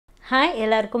Hi,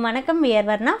 எல்லாருக்கும் வணக்கம். We are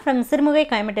Varnaa from Sirumugai,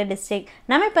 Coimbatore district.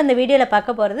 நாம இப்ப இந்த வீடியோல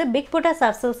பார்க்க போறது big butta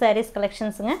soft silk sarees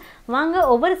collectionsங்க. வாங்க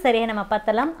ஒவ்வொரு சாரியை நம்ம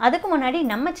பார்த்தலாம். அதுக்கு முன்னாடி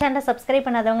நம்ம சேனலை subscribe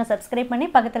பண்ணாதவங்க subscribe பண்ணி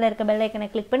பக்கத்துல இருக்க bell icon-ஐ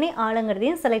click பண்ணி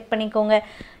ஆளுங்கிறதையும் select பண்ணிக்கோங்க.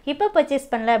 இப்போ purchase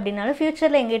பண்ணல அப்படினாலும்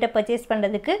futureல எங்ககிட்ட purchase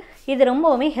பண்றதுக்கு இது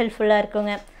ரொம்பவே ஹெல்ப்ஃபுல்லா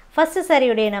இருக்குங்க. First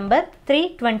சாரியோட நம்பர்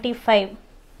 325.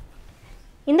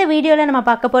 இந்த வீடியோல நம்ம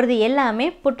பார்க்க போறது எல்லாமே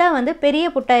புட்டா வந்து பெரிய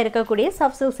புட்டா இருக்கக்கூடிய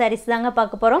சாஃப்ட் சில்க் sarees தாங்க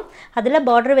பார்க்க போறோம். அதுல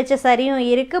border வெச்ச சாரியும்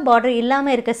இருக்கு, border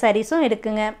இல்லாம இருக்க சாரீஸும்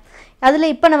இருக்குங்க. அதுல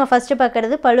இப்போ நம்ம ஃபர்ஸ்ட்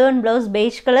பார்க்கிறது பல்லு அண்ட் ப்ளவுஸ்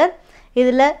beige கலர்.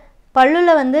 இதுல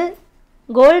பல்லுல வந்து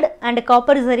gold and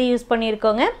copper zari use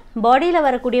பண்ணிருக்கோங்க. பாடியில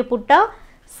வரக்கூடிய புட்டா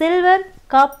silver,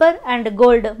 copper and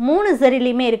gold மூணு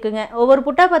zariலயுமே இருக்குங்க. ஒவ்வொரு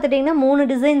புட்டா பார்த்துட்டீங்கன்னா மூணு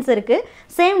டிசைன்ஸ் இருக்கு.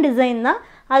 சேம் டிசைன் தான்.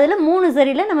 அதுல மூணு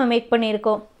zariல நம்ம மேக்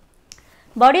பண்ணிருக்கோம்.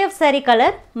 Body of saree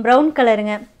color brown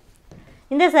colorங்க.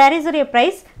 இந்த sarees உடைய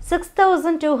price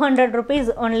 6200 rupees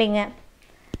onlyங்க.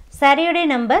 saree உடைய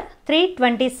number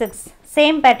 326.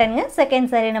 same patternங்க. second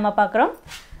saree நம்ம பார்க்குறோம்.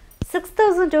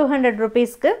 6200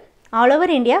 rupeesக்கு all over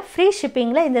India free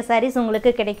shippingல இந்த sarees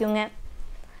உங்களுக்கு கிடைக்குங்க.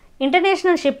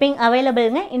 international shipping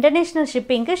availableங்க. international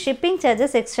shippingக்கு shipping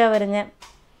charges extra வருங்க.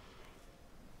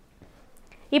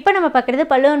 இப்போ நம்ம பார்க்குறது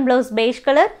பல்லு and blouse beige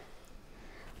color.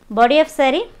 Body of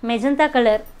saree magenta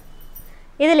color.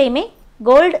 இதுலயுமே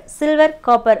gold, silver,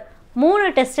 copper மூணு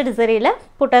tested zariல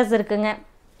புட்டாஸ் இருக்குங்க.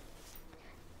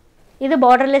 இது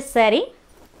borderless saree.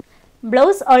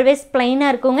 Blouse always plain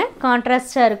இருக்குங்க,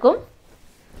 contrast இருக்கும்.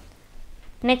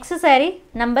 Next saree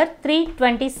number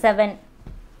 327.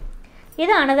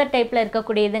 இது another typeல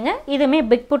இருக்கக்கூடியதுங்க. இதுமே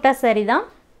big putta saree தான்.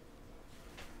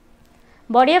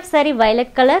 Body of saree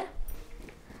violet color.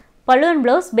 Pallu and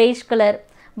blouse beige color.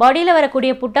 பாடியில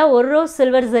வரக்கூடிய புட்டா ஒரு ரோ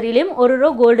சில்வர் ஜரியிலும் ஒரு ரோ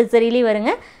கோல்ட் ஜரியிலும்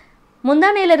வருங்க.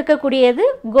 முந்தானையில இருக்கக்கூடியது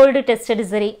கோல்ட் டெஸ்டட்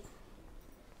ஜரி.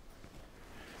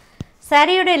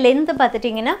 சாரியோட லெந்த்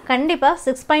பார்த்துட்டீங்கன்னா கண்டிப்பா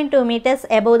 6.2 மீட்டர்ஸ்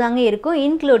above தாங்க இருக்கும்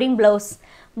இன்க்ளூடிங் ப்ளவுஸ்.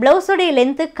 ப்ளவுஸோட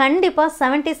லெந்த் கண்டிப்பா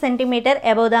 70 சென்டிமீட்டர்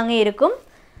above தாங்க இருக்கும்.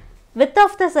 width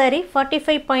of the saree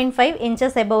 45.5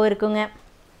 inches above இருக்குங்க.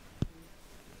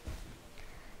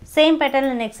 சேம்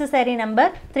பேட்டர்ன்ல next saree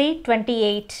number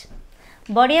 328.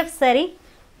 body of saree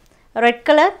red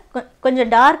color கொஞ்சம்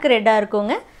டார்க் ரெட்டா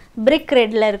இருக்குங்க. brick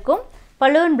redல இருக்கும்.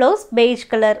 பல்லு and blouse beige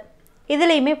color.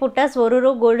 இதுலயுமே புட்டாஸ் ஒரு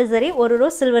ரோ கோல்ட் ஜரி ஒரு ரோ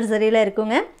சில்வர் ஜரியில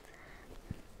இருக்குங்க.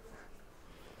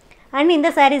 அண்ட் இந்த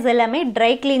sarees எல்லாமே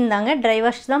dry clean தாங்க, dry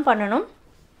wash தான் பண்ணனும்.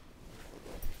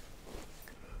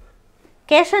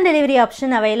 கேஷ் ஆன் டெலிவரி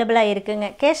ஆப்ஷன் அவைலபிளா இருக்குங்க.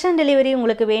 கேஷ் ஆன் டெலிவரி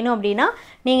உங்களுக்கு வேணும் அப்படினா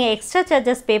நீங்க எக்ஸ்ட்ரா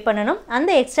சார்ஜஸ் பே பண்ணனும். அந்த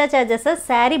எக்ஸ்ட்ரா சார்ஜஸை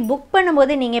saree புக்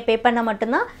பண்ணும்போது நீங்க பே பண்ண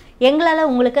மட்டும் தான் எங்களால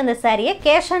உங்களுக்கு அந்த சாரியை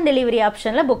கேஷ் ஆன் டெலிவரி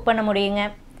ஆப்ஷன்ல புக் பண்ண முடியுங்க.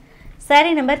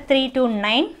 saree number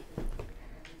 329.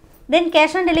 Then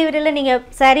cash on டெலிவரியில நீங்க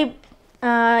saree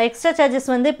எக்ஸ்ட்ரா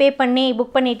சார்ஜஸ் வந்து பே பண்ணி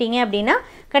புக் பண்ணிட்டீங்க அப்படினா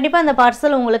கண்டிப்பா அந்த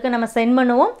பார்சல் உங்களுக்கு நம்ம சென்ட்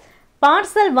பண்ணுவோம்.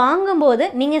 பார்சல் வாங்கும்போது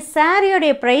நீங்க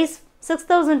சாரியோட பிரைஸ்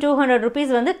 6200 rupees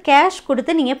வந்து கேஷ்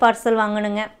கொடுத்து நீங்க பார்சல்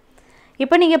வாங்கணுங்க.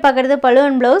 இப்போ நீங்க பார்க்கிறது பல்லு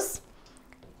and blouse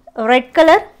red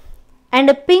color and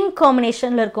pink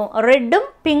combinationல இருக்கும். ரெட்டும்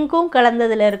பிங்க்கும்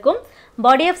கலந்ததுல இருக்கும்.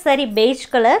 body of saree beige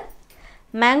color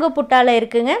mango புட்டால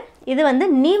இருக்குங்க. இது வந்து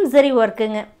நீம் ஜரி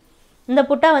வர்க்குங்க. இந்த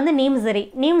புட்டா வந்து neem zari.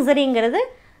 Neem ஜரிங்கிறது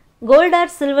gold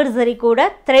R silver zari கூட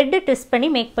thread twist பண்ணி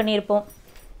மேக் பண்ணியிருப்போம்.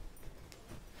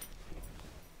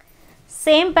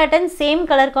 சேம் பேட்டர்ன் சேம்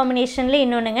கலர் காம்பினேஷன்ல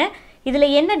இன்னொன்னுங்க. இதுல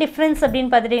என்ன டிஃபரன்ஸ் அப்படினு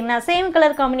பார்த்துட்டீங்கன்னா சேம்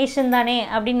கலர் காம்பினேஷன் தானே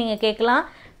அப்படி நீங்க கேட்கலாம்.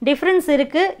 டிஃபரன்ஸ்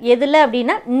இருக்கு. எதுல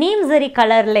அப்படினா நீம் ஜரி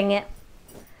கலர்லங்க.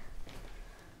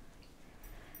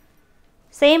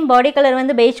 சேம் பாடி கலர்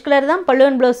வந்து beige கலர் தான். பல்லு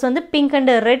and blouse வந்து pink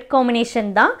and red காம்பினேஷன்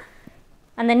தான்.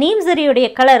 அந்த நீம் ஜரியோட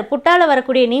கலர் புட்டால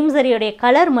வரக்கூடிய நீம் ஜரியோட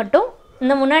கலர் மட்டும்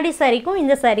இந்த முன்னாடி சாரிக்கும்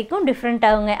இந்த சாரிக்கும் டிஃபரண்ட்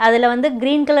ஆகுங்க. அதுல வந்து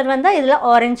green கலர் வந்தா இதுல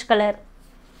orange கலர்.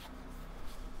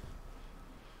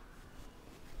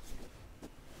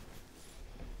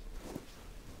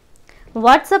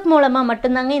 வாட்ஸ்அப் மூலமா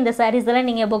மட்டும் தாங்க இந்த sarees எல்லாம்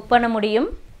நீங்க புக் பண்ண முடியும்.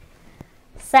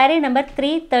 saree number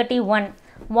 331.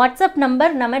 வாட்ஸ்அப்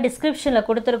நம்பர் நம்ம டிஸ்கிரிப்ஷன்ல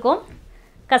கொடுத்திருக்கோம்.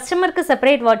 கஸ்டமருக்கு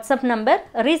separate WhatsApp number,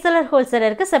 reseller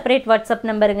ஹோல்சேலருக்கு separate WhatsApp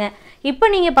நம்பருங்க. இப்போ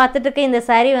நீங்க பார்த்துட்டு இருக்க இந்த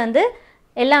saree வந்து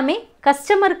எல்லாமே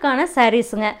கஸ்டமருக்கான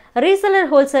sareesங்க. ரீசெல்லர்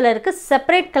ஹோல்சேலருக்கு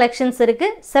செப்பரேட் கலெக்ஷன்ஸ் இருக்கு.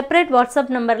 செப்பரேட்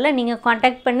வாட்ஸ்அப் நம்பர்ல நீங்க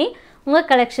கான்டாக்ட் பண்ணி உங்க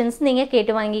கலெக்ஷன்ஸ் நீங்க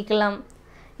கேட்டு வாங்கிக்கலாம்.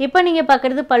 இப்போ நீங்க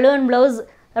பார்க்கிறது பல்லு and blouse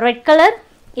ரெட் கலர்.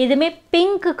 இதுமே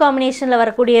பிங்க் காம்பினேஷன்ல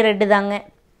வரக்கூடிய ரெட் தாங்க.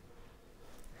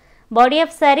 body of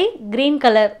saree green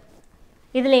color.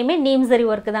 இதுலயுமே நீம் ஜரி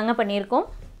வர்க் தாங்க பண்ணியிருக்கோம்.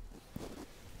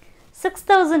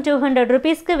 6200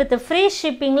 rupeesக்கு with free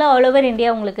shippingல all over India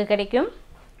உங்களுக்கு கிடைக்கும்.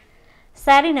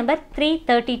 saree number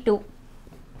 332.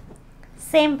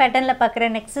 சேம் பேட்டர்ன்ல பார்க்குற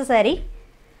நெக்ஸ்ட் saree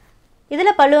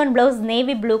இதில் பல்லு and blouse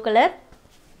navy blue colour.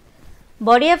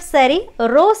 Body of sari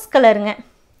rose கலருங்க.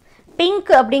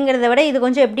 பிங்க் அப்படிங்கிறத விட இது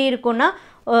கொஞ்சம் எப்படி இருக்குன்னா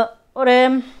ஒரு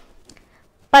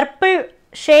பர்பிள்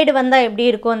ஷேடு வந்தால் எப்படி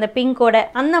இருக்கும் அந்த பிங்கோட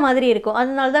அந்த மாதிரி இருக்கும்.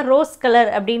 அதனால தான் ரோஸ் கலர்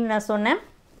அப்படின்னு நான் சொன்னேன்.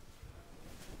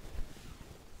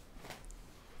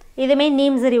 இதுவுமே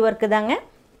நீம் சரி ஒர்க்கு தாங்க.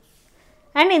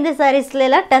 அண்ட் இந்த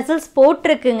சாரீஸ்லாம் டசல்ஸ்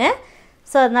போட்டிருக்குங்க.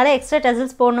 ஸோ அதனால் எக்ஸ்ட்ரா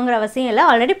டசல்ஸ் போடணுங்கிற அவசியம் இல்லை,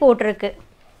 ஆல்ரெடி போட்டிருக்கு.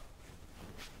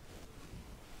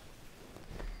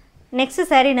 Next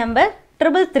sari number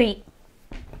 333.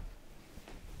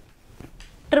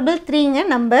 333ங்க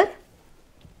நம்பர்.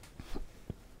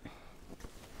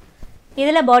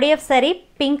 இதில் body of sari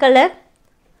pink colour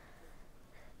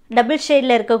double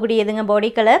ஷேடில் இருக்கக்கூடியதுங்க பாடி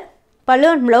கலர். பல்லு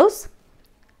அண்ட் ப்ளவுஸ்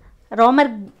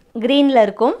ராமர் க்ரீனில்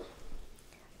இருக்கும்,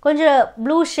 கொஞ்சம்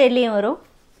ப்ளூ ஷேட்லேயும் வரும்.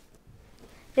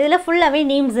 இதில் ஃபுல்லாகவே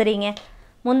நீம் சரிங்க.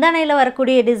 முந்தானையில்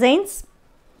வரக்கூடிய டிசைன்ஸ்,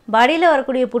 பாடியில்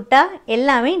வரக்கூடிய புட்டா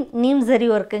எல்லாமே நீம் சரி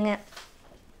ஒர்க்குங்க.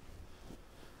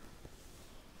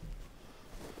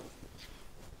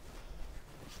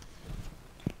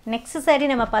 நெக்ஸ்ட் சாரீ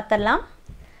நம்ம பார்த்துடலாம்.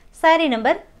 சாரீ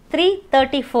நம்பர்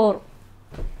 334.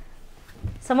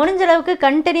 ஸோ முடிஞ்ச அளவுக்கு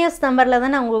கண்டினியூஸ் நம்பரில்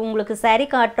தான் நான் உங்களுக்கு சாரீ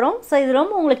காட்டுறோம். ஸோ இது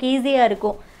ரொம்ப உங்களுக்கு ஈஸியாக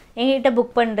இருக்கும் எங்ககிட்ட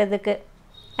புக் பண்ணுறதுக்கு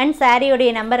அண்ட்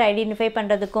சாரியோடைய நம்பர் ஐடென்டிஃபை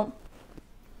பண்ணுறதுக்கும்.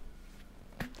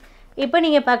 இப்போ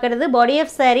நீங்கள் பார்க்குறது body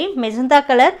of sari magenta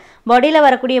colour. பாடியில்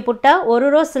வரக்கூடிய புட்டா ஒரு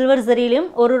ரோ சில்வர் ஜரிலையும்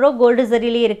ஒரு ரோ கோல்டு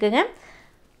ஜரிலையும் இருக்குங்க.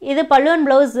 இது பல்லு and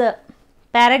blouse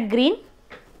farad green.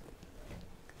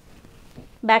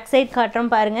 Back side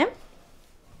காட்டுறோம் பாருங்கள்.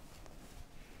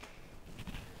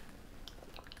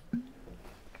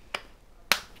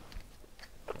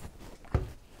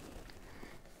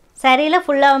 சாரியில்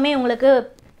ஃபுல்லாகவுமே உங்களுக்கு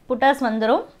புட்டாஸ்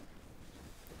வந்துடும்.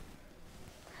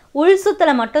 உள்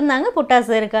சுத்தில் மட்டும்தாங்க புட்டாஸ்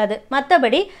இருக்காது,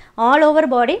 மற்றபடி ஆல் ஓவர்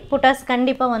பாடி புட்டாஸ்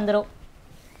கண்டிப்பாக வந்துடும்.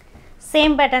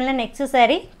 சேம் பேட்டர்னில் நெக்ஸ்ட்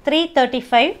சாரீ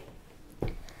 335.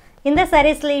 இந்த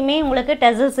சாரீஸ்லேயுமே உங்களுக்கு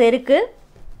டசல்ஸ் இருக்குது.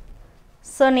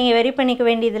 ஸோ நீங்கள் வெரி பண்ணிக்க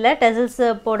வேண்டியதில் டசல்ஸ்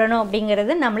போடணும்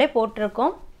அப்படிங்கிறது நம்மளே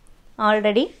போட்டிருக்கோம்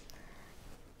ஆல்ரெடி.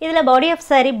 இதில் body of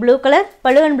sari blue colour,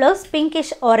 பல்லு அண்ட் ப்ளவுஸ்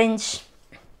பிங்கிஷ் ஆரஞ்ச்.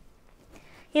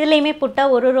 இதுலேயுமே புட்டா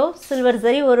ஒரு ரோ சில்வர்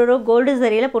சரி ஒரு ரோ கோல்டு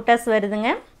சரியில் புட்டாஸ் வருதுங்க.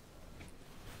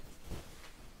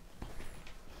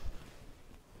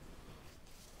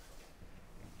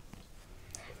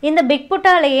 இந்த பிக்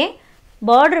புட்டாலேயே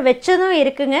பார்டர் வச்சதும்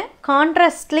இருக்குங்க,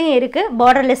 கான்ட்ராஸ்ட்லேயும் இருக்குது,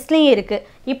 பார்டர்லெஸ்லேயும் இருக்குது.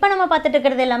 இப்போ நம்ம பார்த்துட்டு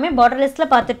இருக்கிறது எல்லாமே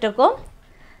பார்டர்லெஸ்ஸில் பார்த்துட்ருக்கோம்.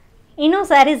 இன்னும்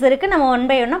சாரீஸ் இருக்குது, நம்ம ஒன்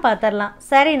பை ஒன்னாக பார்த்துடலாம்.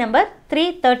 சாரீ நம்பர்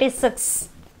 336.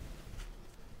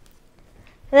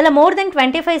 இதில் மோர் தென்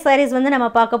 25 சாரீஸ் வந்து நம்ம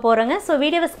பார்க்க போகிறோங்க. ஸோ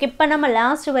வீடியோவை ஸ்கிப் பண்ணாமல்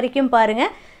லாஸ்ட் வரைக்கும்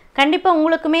பாருங்கள். கண்டிப்பாக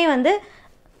உங்களுக்குமே வந்து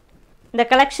இந்த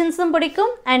கலெக்ஷன்ஸும் பிடிக்கும்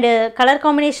அண்டு கலர்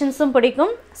காம்பினேஷன்ஸும்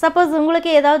பிடிக்கும். சப்போஸ் உங்களுக்கு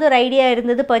ஏதாவது ஒரு ஐடியா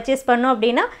இருந்தது பர்ச்சேஸ் பண்ணோம்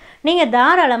அப்படின்னா நீங்கள்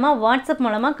தாராளமாக வாட்ஸ்அப்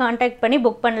மூலமாக காண்டாக்ட் பண்ணி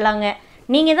புக் பண்ணலாங்க.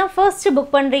 நீங்கள் தான் ஃபர்ஸ்ட்டு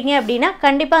புக் பண்ணுறீங்க அப்படின்னா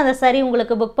கண்டிப்பாக அந்த சாரீ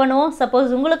உங்களுக்கு புக் பண்ணுவோம்.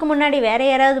 சப்போஸ் உங்களுக்கு முன்னாடி வேறு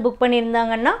யாராவது புக்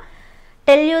பண்ணியிருந்தாங்கன்னா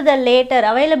tell you the later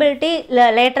availability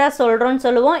லேட்டராக சொல்கிறோன்னு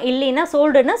சொல்லுவோம், இல்லைன்னா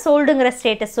சோல்டுன்னா சோல்டுங்கிற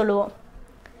ஸ்டேட்டஸ் சொல்லுவோம்.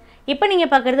 இப்போ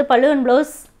நீங்கள் பார்க்குறது பல்லு and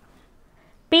blouse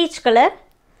peach colour,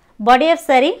 body of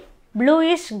sari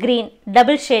bluish green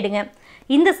double ஷேடுங்க.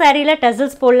 இந்த சாரியில்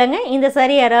டசல்ஸ் போடலங்க. இந்த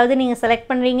சாரீ யாராவது நீங்கள் செலக்ட்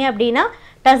பண்ணுறீங்க அப்படின்னா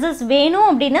டசல்ஸ் வேணும்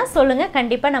அப்படின்னா சொல்லுங்கள்,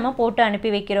 கண்டிப்பாக நம்ம போட்டு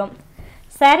அனுப்பி வைக்கிறோம்.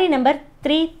 Sari number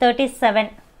 337.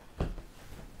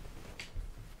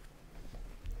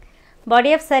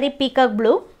 Body of sari peacock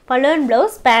blue, பல்லு and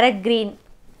blouse farad green.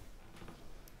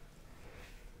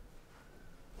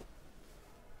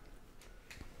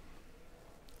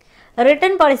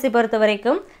 Return policy பொறுத்த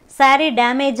வரைக்கும் சாரீ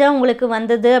டேமேஜாக உங்களுக்கு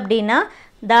வந்தது அப்படின்னா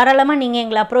தாராளமாக நீங்கள்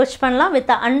எங்களை அப்ரோச் பண்ணலாம்.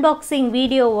 வித் அன்பாக்சிங்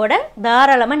வீடியோவோட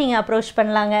தாராளமாக நீங்கள் அப்ரோச்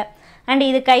பண்ணலாங்க. அண்ட்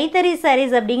இது கைத்தறி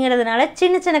சாரீஸ் அப்படிங்கிறதுனால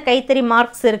சின்ன சின்ன கைத்தறி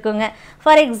மார்க்ஸ் இருக்குங்க.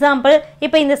 ஃபார் எக்ஸாம்பிள்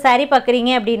இப்போ இந்த சாரீ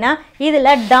பார்க்குறீங்க அப்படின்னா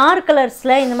இதில் டார்க்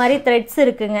கலர்ஸில் இந்த மாதிரி த்ரெட்ஸ்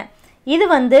இருக்குங்க. இது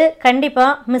வந்து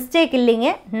கண்டிப்பாக மிஸ்டேக் இல்லைங்க,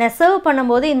 நெசவு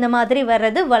பண்ணும்போது இந்த மாதிரி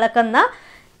வர்றது வழக்கம்தான்.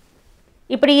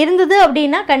 இப்படி இருந்தது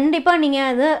அப்படின்னா கண்டிப்பாக நீங்கள்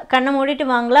அது கண்ணை மூடிட்டு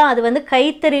வாங்கலாம். அது வந்து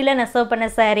கைத்தறியில் நெசவு பண்ண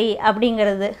சாரீ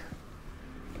அப்படிங்கிறது.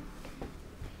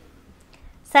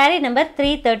 Sari number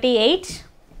 338.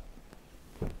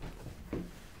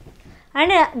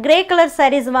 And grey colour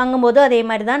saris வாங்கும்போது அதே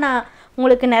மாதிரி தான் நான்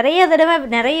உங்களுக்கு நிறைய தடவை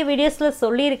நிறைய வீடியோஸில்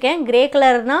சொல்லியிருக்கேன். கிரே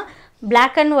கலர்னால்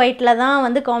பிளாக் அண்ட் ஒயிட்டில் தான்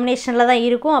வந்து காம்பினேஷனில் தான்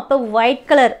இருக்கும். அப்போ white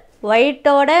colour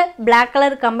ஒயிட்டோட black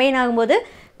colour combine ஆகும்போது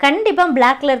கண்டிப்பாக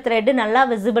பிளாக் கலர் த்ரெட்டு நல்லா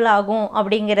விசிபிள் ஆகும்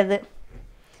அப்படிங்கிறது.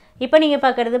 இப்போ நீங்கள்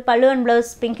பார்க்குறது பல்லு and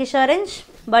blouse pinkish orange,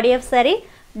 body of sari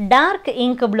dark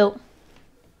ink blue.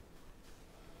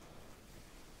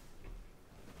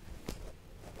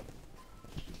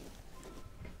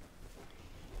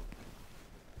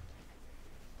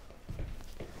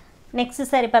 Next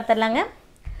saree பார்த்துடலாங்க.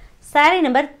 saree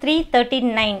number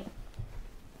 339.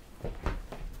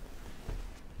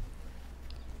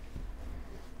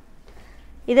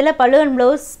 இதில் பல்லு and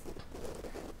blouse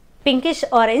pinkish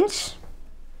orange.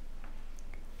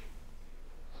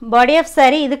 Body of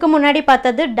saree இதுக்கு முன்னாடி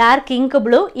பார்த்தது டார்க் இங்க்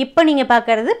ப்ளூ, இப்போ நீங்கள்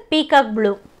பார்க்குறது பீகாக்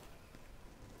ப்ளூ.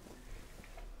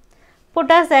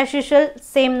 புட்டாஸ் as usual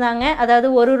சேம் தாங்க, அதாவது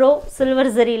ஒரு ரோ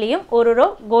சில்வர் ஜரிலையும் ஒரு ரோ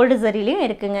கோல்டு ஜரிலையும்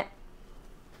இருக்குங்க.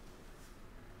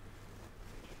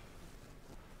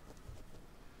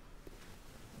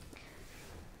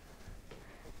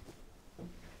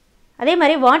 அதே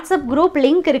மாதிரி வாட்ஸ்அப் குரூப்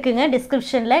லிங்க் இருக்குங்க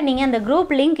டிஸ்கிரிப்ஷனில். நீங்கள் அந்த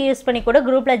குரூப் லிங்க் யூஸ் பண்ணி கூட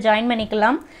குரூப்பில் ஜாயின்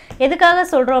பண்ணிக்கலாம். எதுக்காக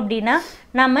சொல்கிறோம் அப்படின்னா,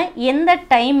 நம்ம எந்த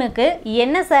டைமுக்கு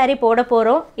என்ன saree போட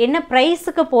போகிறோம், என்ன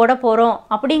ப்ரைஸுக்கு போட போகிறோம்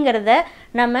அப்படிங்கிறத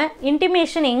நம்ம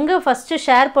இன்டிமேஷன் எங்கே ஃபஸ்ட்டு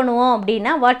ஷேர் பண்ணுவோம்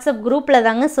அப்படின்னா வாட்ஸ்அப் குரூப்பில்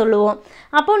தாங்க சொல்லுவோம்.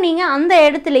 அப்போது நீங்கள் அந்த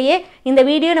இடத்துலையே இந்த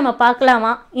வீடியோ நம்ம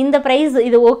பார்க்கலாமா, இந்த ப்ரைஸ்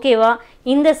இது ஓகேவா,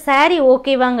 இந்த saree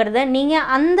ஓகேவாங்கிறத நீங்கள்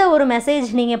அந்த ஒரு மெசேஜ்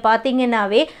நீங்கள்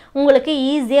பார்த்தீங்கன்னாவே உங்களுக்கு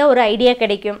ஈஸியாக ஒரு ஐடியா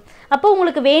கிடைக்கும். அப்போ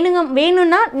உங்களுக்கு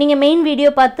வேணும்னா நீங்கள் மெயின் வீடியோ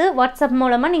பார்த்து வாட்ஸ்அப்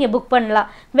மூலமாக நீங்கள் புக் பண்ணலாம்.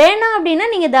 வேணாம் அப்படின்னா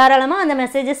நீங்கள் தாராளமாக அந்த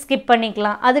மெசேஜை ஸ்கிப்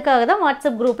பண்ணிக்கலாம். அதுக்காக தான்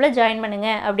வாட்ஸ்அப் குரூப்பில் ஜாயின்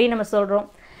பண்ணுங்கள் அப்படின்னு நம்ம சொல்கிறோம்.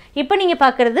 இப்போ நீங்கள்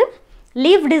பார்க்குறது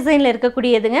லீஃப் டிசைனில்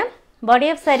இருக்கக்கூடியதுங்க. Body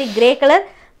of saree grey colour,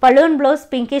 balloon blouse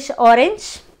pinkish orange.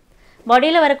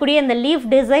 பாடியில் வரக்கூடிய அந்த லீஃப்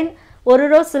டிசைன் ஒரு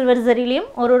ரோ சில்வர் ஜரிலையும்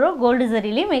ஒரு row gold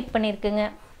ஜரிலையும் make பண்ணியிருக்குங்க.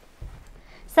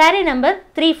 saree number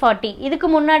 340. இதுக்கு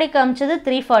முன்னாடி காமிச்சது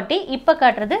 340, இப்போ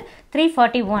காட்டுறது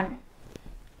 341.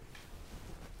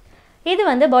 இது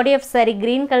வந்து body of saree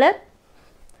green colour,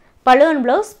 balloon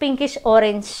blouse pinkish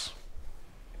orange.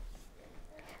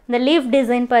 இந்த லீஃப்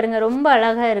டிசைன் பாருங்கள், ரொம்ப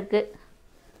அழகாக இருக்குது.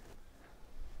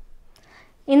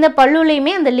 இந்த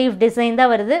பல்லுலையுமே அந்த லீஃப் டிசைன்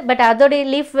தான் வருது. பட் அதோடைய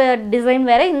லீஃப் டிசைன்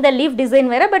வேறு, இந்த லீஃப் டிசைன்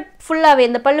வேறு. பட் ஃபுல்லாகவே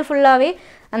இந்த பல்லு ஃபுல்லாகவே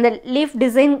அந்த லீஃப்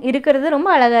டிசைன் இருக்கிறது ரொம்ப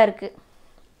அழகாக இருக்குது.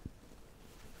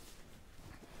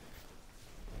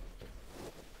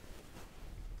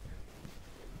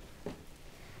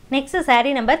 Next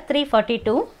saree number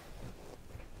 342.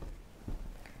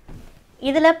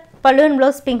 இதில் balloon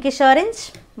blouse pinkish orange.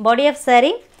 Body of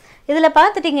saree இதில்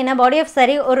பார்த்துட்டிங்கன்னா பாடி ஆஃப்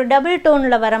saree ஒரு டபுள்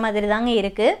டோனில் வர மாதிரி தாங்க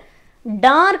இருக்குது.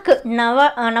 டார்க்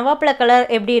நவாப்பழ கலர்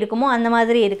எப்படி இருக்குமோ அந்த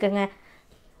மாதிரி இருக்குங்க.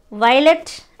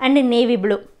 வயலட் அண்டு நேவி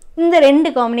ப்ளூ இந்த ரெண்டு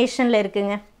காம்பினேஷனில்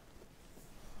இருக்குங்க.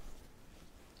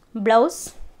 ப்ளவுஸ்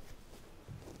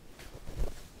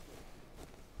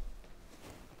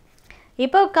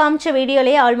இப்போ காமிச்ச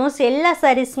வீடியோலேயே ஆல்மோஸ்ட் எல்லா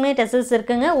சாரீஸுமே டெசல்ஸ்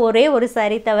இருக்குங்க. ஒரே ஒரு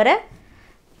saree தவிர.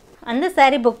 அந்த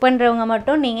saree புக் பண்ணுறவங்க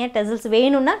மட்டும் நீங்கள் டெசல்ஸ்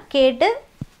வேணும்னா கேட்டு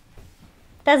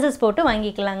டெசல்ஸ் போட்டு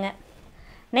வாங்கிக்கலாங்க.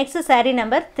 Next saree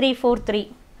number 343.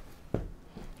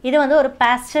 இது வந்து ஒரு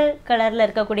பேஸ்டல் கலரில்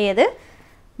இருக்கக்கூடியது.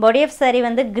 பாடி ஆஃப் saree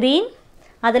வந்து க்ரீன்,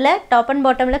 அதில் டாப் அண்ட்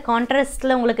பாட்டமில்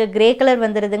கான்ட்ராஸ்டில் உங்களுக்கு grey colour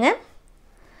வந்துடுதுங்க.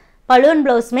 Balloon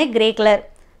ப்ளவுஸுமே grey colour.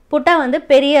 புட்டா வந்து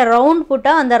பெரிய ரவுண்ட்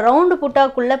புட்டா. அந்த ரவுண்டு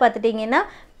புட்டாக்குள்ளே பார்த்துட்டிங்கன்னா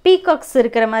பீகாக்ஸ்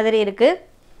இருக்கிற மாதிரி இருக்குது.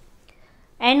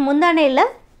 அண்ட் முந்தானையில்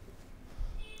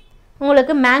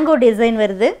உங்களுக்கு மேங்கோ டிசைன்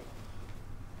வருது.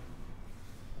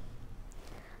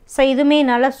 ஸோ இதுவுமே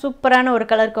நல்லா சூப்பரான ஒரு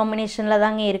கலர் காம்பினேஷனில்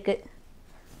தாங்க இருக்குது.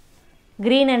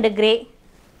 க்ரீன் அண்டு க்ரே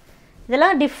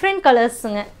இதெல்லாம் டிஃப்ரெண்ட்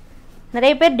கலர்ஸுங்க.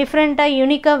 நிறைய பேர் டிஃப்ரெண்ட்டாக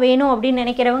யூனிக்காக வேணும் அப்படின்னு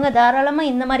நினைக்கிறவங்க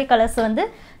தாராளமாக இந்த மாதிரி கலர்ஸ் வந்து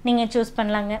நீங்கள் சூஸ்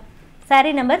பண்ணலாங்க.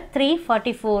 saree number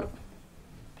 344.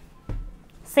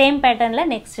 சேம் பேட்டர்னில்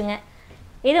நெக்ஸ்ட்டுங்க.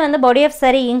 இது வந்து body of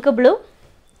saree ink blue,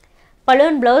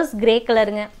 balloon blouse grey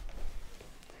கலருங்க.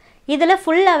 இதில்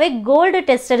ஃபுல்லாகவே கோல்டு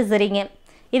டெஸ்டட் சரிங்க.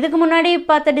 இதுக்கு முன்னாடி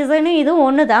பார்த்த டிசைனும் இதுவும்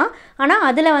ஒன்று தான், ஆனால்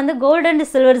அதில் வந்து கோல்டு அண்ட்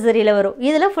சில்வர் சரியில் வரும்.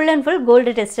 இதில் full and full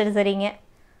gold tested சரிங்க.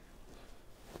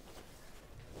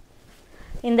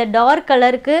 இந்த டார்க்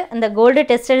கலருக்கு அந்த கோல்டு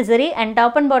டெஸ்டட் சரி அண்ட்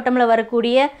டாப் அண்ட் பாட்டமில்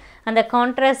வரக்கூடிய அந்த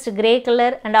contrast grey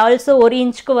colour and also 1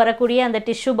 இன்ச்சுக்கு வரக்கூடிய அந்த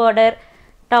டிஷ்யூ பார்டர்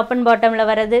டாப் அண்ட் பாட்டமில்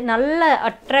வர்றது நல்ல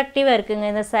அட்ராக்டிவாக இருக்குங்க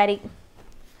இந்த saree.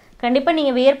 கண்டிப்பாக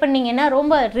நீங்கள் வியர் பண்ணிங்கன்னா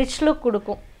ரொம்ப ரிச் லுக்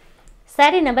கொடுக்கும்.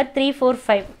 saree number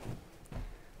 345.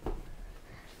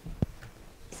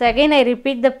 So again I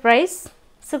repeat the price,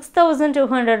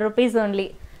 6,200 rupees only.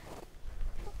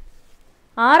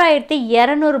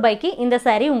 6,200 ரூபாய்க்கு இந்த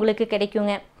saree உங்களுக்கு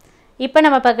கிடைக்குங்க. இப்போ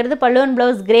நம்ம பார்க்குறது பல்லுவன்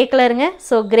ப்ளவுஸ் கிரே கலருங்க.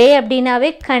 ஸோ கிரே அப்படின்னாவே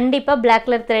கண்டிப்பாக பிளாக்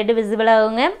கலர் த்ரெட் விசிபிள்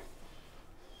ஆகுங்க.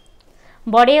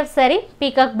 Body of saree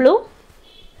peacock blue.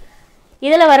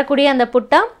 இதில் வரக்கூடிய அந்த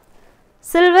புட்டா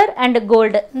சில்வர் அண்ட்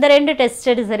கோல்டு இந்த ரெண்டு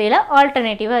டெஸ்டட் சரியில்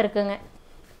ஆல்டர்னேட்டிவாக இருக்குங்க.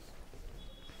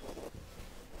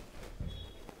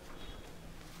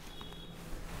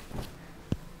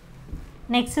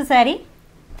 Next saree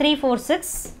 346.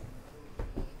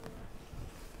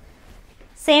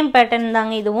 சேம் பேட்டர்ன்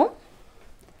தாங்க இதுவும்.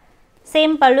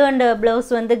 சேம் பல்லு அண்ட் ப்ளவுஸ்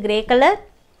வந்து grey colour,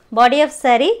 body of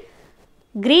saree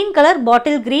green colour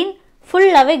bottle green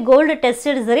ஃபுல்லாகவே கோல்டு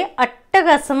டெஸ்டட் சரி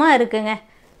அட்டகாசமாக இருக்குங்க.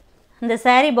 இந்த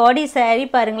saree பாடி saree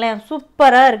பாருங்களேன்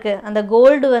சூப்பராக இருக்குது. அந்த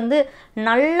கோல்டு வந்து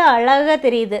நல்லா அழகாக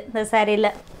தெரியுது இந்த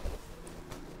சாரியில்.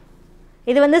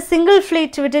 இது வந்து சிங்கிள்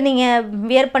ஃப்ளீட் விட்டு நீங்கள்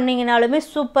வியர் பண்ணிங்கனாலுமே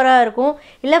சூப்பராக இருக்கும்.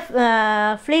 இல்லை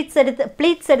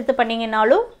ப்ளீட்ஸ் எடுத்து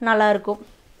பண்ணிங்கனாலும் நல்லாயிருக்கும்.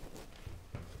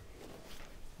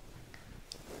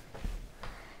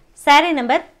 saree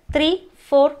number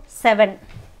 347.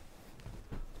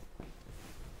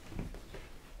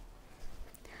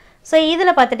 ஸோ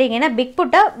இதில் பார்த்துட்டிங்கன்னா பிக்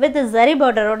புட்டா வித் ஜரி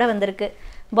பார்டரோடு வந்திருக்கு.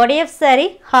 Body of saree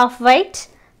half white,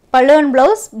 பல்லு அண்ட்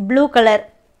ப்ளவுஸ் ப்ளூ கலர்.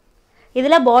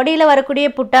 இதில் பாடியில் வரக்கூடிய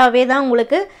புட்டாவே தான்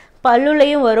உங்களுக்கு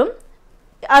பல்லுலையும் வரும்.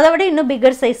 அதை விட இன்னும்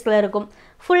பிக்கர் சைஸில் இருக்கும்.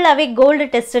 ஃபுல்லாகவே கோல்டு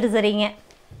டெஸ்டட் சரிங்க.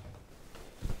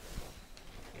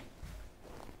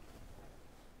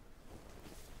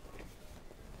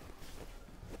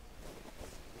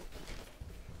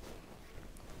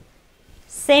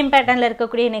 சேம் பேட்டர்னில்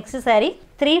இருக்கக்கூடிய next saree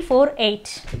 348.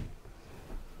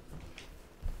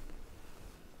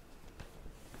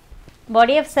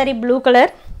 Body of saree blue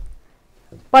colour,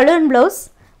 balloon blouse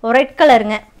red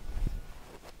கலருங்க.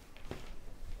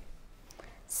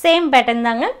 சேம் பேட்டர்ன்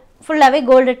தாங்க, ஃபுல்லாகவே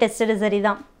கோல்டு டெஸ்டட் சரி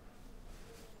தான்.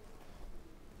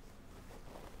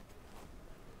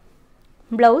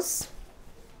 Blouse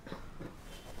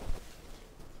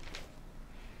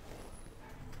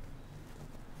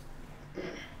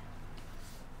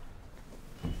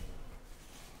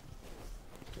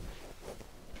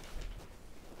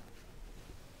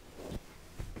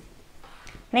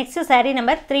next saree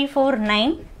number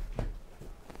 349.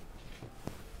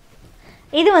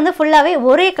 இது வந்து ஃபுல்லாகவே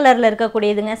ஒரே கலரில்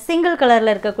இருக்கக்கூடியதுங்க, சிங்கிள்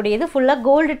கலரில் இருக்கக்கூடியது. ஃபுல்லாக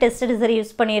கோல்டு டெஸ்டட் சரி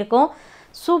யூஸ் பண்ணியிருக்கோம்.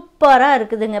 சூப்பராக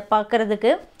இருக்குதுங்க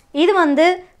பார்க்குறதுக்கு. இது வந்து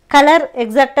கலர்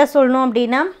எக்ஸாக்டாக சொல்லணும்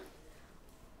அப்படின்னா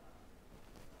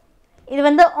இது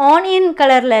வந்து ஆனியன்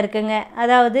கலரில் இருக்குங்க.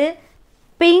 அதாவது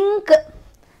பிங்க்,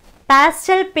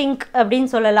 பாஸ்டல் பிங்க்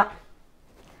அப்படின்னு சொல்லலாம்.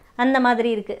 அந்த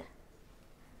மாதிரி இருக்குது.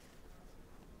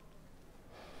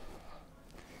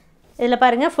 இதில்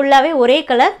பாருங்கள் ஃபுல்லாகவே ஒரே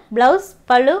கலர். ப்ளவுஸ்,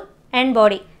 பல்லு அண்ட்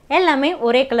பாடி எல்லாமே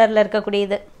ஒரே கலரில்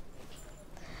இருக்கக்கூடியது.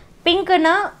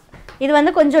 பிங்க்குன்னா இது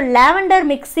வந்து கொஞ்சம் லாவெண்டர்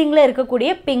மிக்சிங்கில்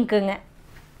இருக்கக்கூடிய பிங்க்குங்க.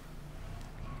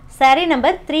 saree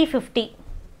number 350.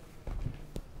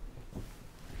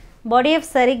 Body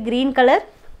of saree green colour,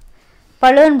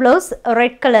 பல்லு அண்ட் ப்ளவுஸ்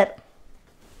ரெட் கலர்.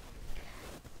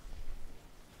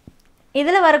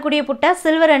 இதில் வரக்கூடிய புட்டா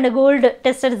சில்வர் அண்ட் கோல்டு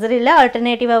டெஸ்டட் சரியில்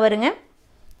ஆல்டர்னேட்டிவாக வருங்க.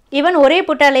 ஈவன் ஒரே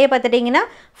புட்டாலேயே பார்த்துட்டிங்கன்னா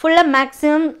ஃபுல்லாக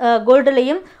மேக்ஸிமம்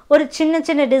கோல்டுலேயும் ஒரு சின்ன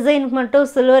சின்ன டிசைனுக்கு மட்டும்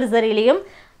சில்வர் சரிலையும்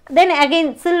தென் அகெயின்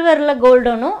சில்வரில்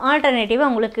கோல்டனும் ஆல்டர்னேட்டிவாக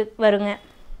உங்களுக்கு வருங்க.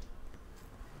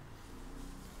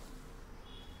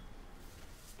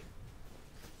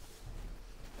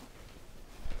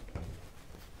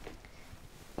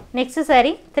 Next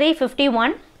saree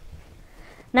 351.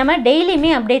 நம்ம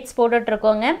டெய்லியுமே அப்டேட்ஸ்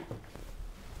போட்டுட்ருக்கோங்க.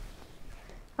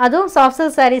 அதுவும் சாஃப்ட்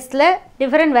சில்க் சாரீஸில்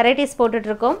டிஃப்ரெண்ட் வெரைட்டிஸ்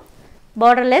போட்டுட்ருக்கோம்.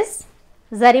 பார்டர்லெஸ்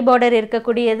ஜரி பார்டர்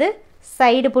இருக்கக்கூடியது,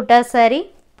 சைடு புட்டா saree,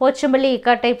 போச்சம்பள்ளி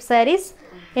இக்கா டைப் sarees,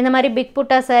 இந்த மாதிரி பிக்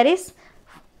புட்டா sarees,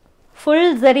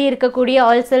 ஃபுல் ஜரி இருக்கக்கூடிய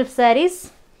all self sarees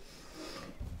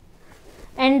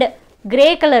and grey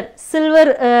colour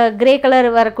silver grey colour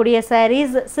வரக்கூடிய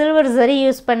sarees, சில்வர் ஜரி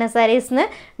யூஸ் பண்ண sareesனு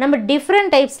நம்ம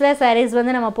டிஃப்ரெண்ட் டைப்ஸில் sarees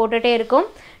வந்து நம்ம போட்டுகிட்டே இருக்கோம்.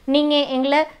 நீங்கள்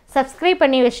எங்களை சப்ஸ்கிரைப்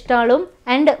பண்ணி வச்சிட்டாலும்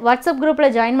அண்ட் வாட்ஸ்அப்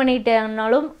குரூப்பில் ஜாயின்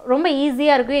பண்ணிட்டாலும் ரொம்ப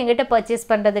ஈஸியாக இருக்கும் எங்கிட்ட பர்ச்சேஸ்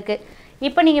பண்ணுறதுக்கு.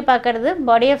 இப்போ நீங்கள் பார்க்குறது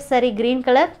body of saree green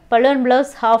colour, balloon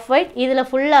blouse half white. இதில்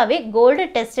ஃபுல்லாகவே கோல்டு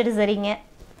டெஸ்டட் சரிங்க.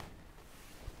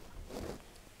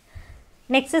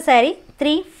 Next saree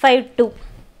 352.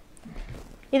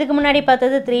 இதுக்கு முன்னாடி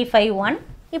பார்த்தது 351.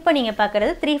 இப்போ நீங்கள்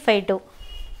பார்க்குறது 352.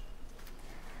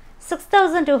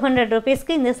 6200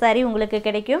 rupeesக்கு இந்த saree உங்களுக்கு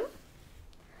கிடைக்கும்.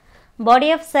 Body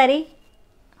of saree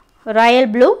Royal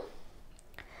blue,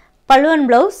 பல்லுவன்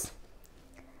ப்ளவுஸ்.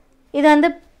 இது வந்து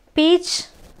பீச்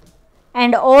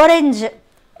அண்ட் ஆரஞ்சு,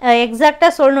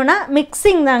 எக்ஸாக்டாக சொல்லணுன்னா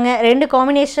மிக்சிங் தாங்க, ரெண்டு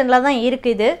காம்பினேஷனில் தான்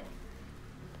இருக்குது.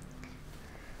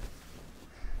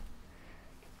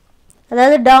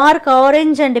 அதாவது டார்க்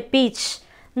ஆரஞ்ச் அண்ட் பீச்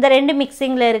இந்த ரெண்டு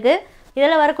மிக்சிங்கில் இருக்குது.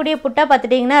 இதில் வரக்கூடிய புட்டா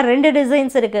பார்த்துட்டிங்கன்னா ரெண்டு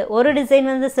டிசைன்ஸ் இருக்குது. ஒரு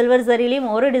டிசைன் வந்து சில்வர் ஜரிலையும்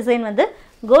ஒரு டிசைன் வந்து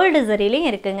கோல்டு ஜரிலையும்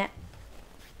இருக்குங்க.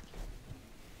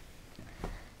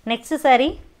 Next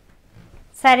saree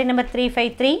number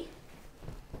 353.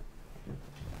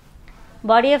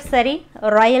 Body of saree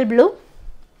Royal blue,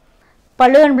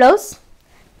 பல்லு அண்ட் ப்ளவுஸ்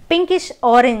பிங்கிஷ்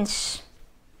ஆரஞ்ச்.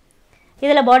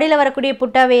 இதில் பாடியில் வரக்கூடிய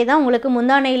புட்டாவே தான் உங்களுக்கு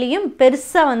முந்தானையிலையும்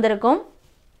பெருசாக வந்திருக்கும்.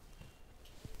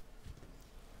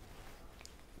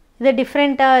 இது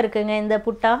டிஃப்ரெண்ட்டாக இருக்குங்க இந்த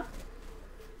புட்டா.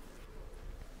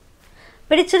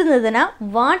 பிடிச்சிருந்ததுன்னா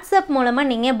வாட்ஸ்அப் மூலமாக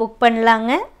நீங்கள் புக்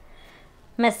பண்ணலாங்க.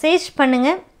 மெசேஜ்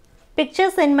பண்ணுங்கள்,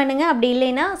 பிக்சர் சென்ட் பண்ணுங்கள். அப்படி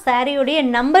இல்லைன்னா சாரியோடைய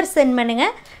நம்பர் சென்ட்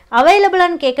பண்ணுங்கள்.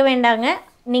 அவைலபிளான்னு கேட்க வேண்டாங்க,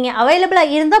 நீங்கள்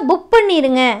அவைலபிளாக இருந்தால் புக்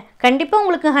பண்ணிடுங்க. கண்டிப்பாக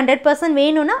உங்களுக்கு 100%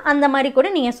 வேணும்னா அந்த மாதிரி கூட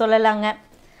நீங்கள் சொல்லலாங்க.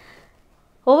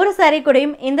 ஒவ்வொரு சாரீ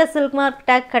கூடயும் இந்த சில்க் மார்க்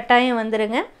டேக் கட்டாயம்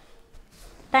வந்துடுங்க.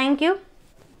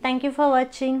 தேங்க்யூ ஃபார்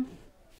வாட்சிங்.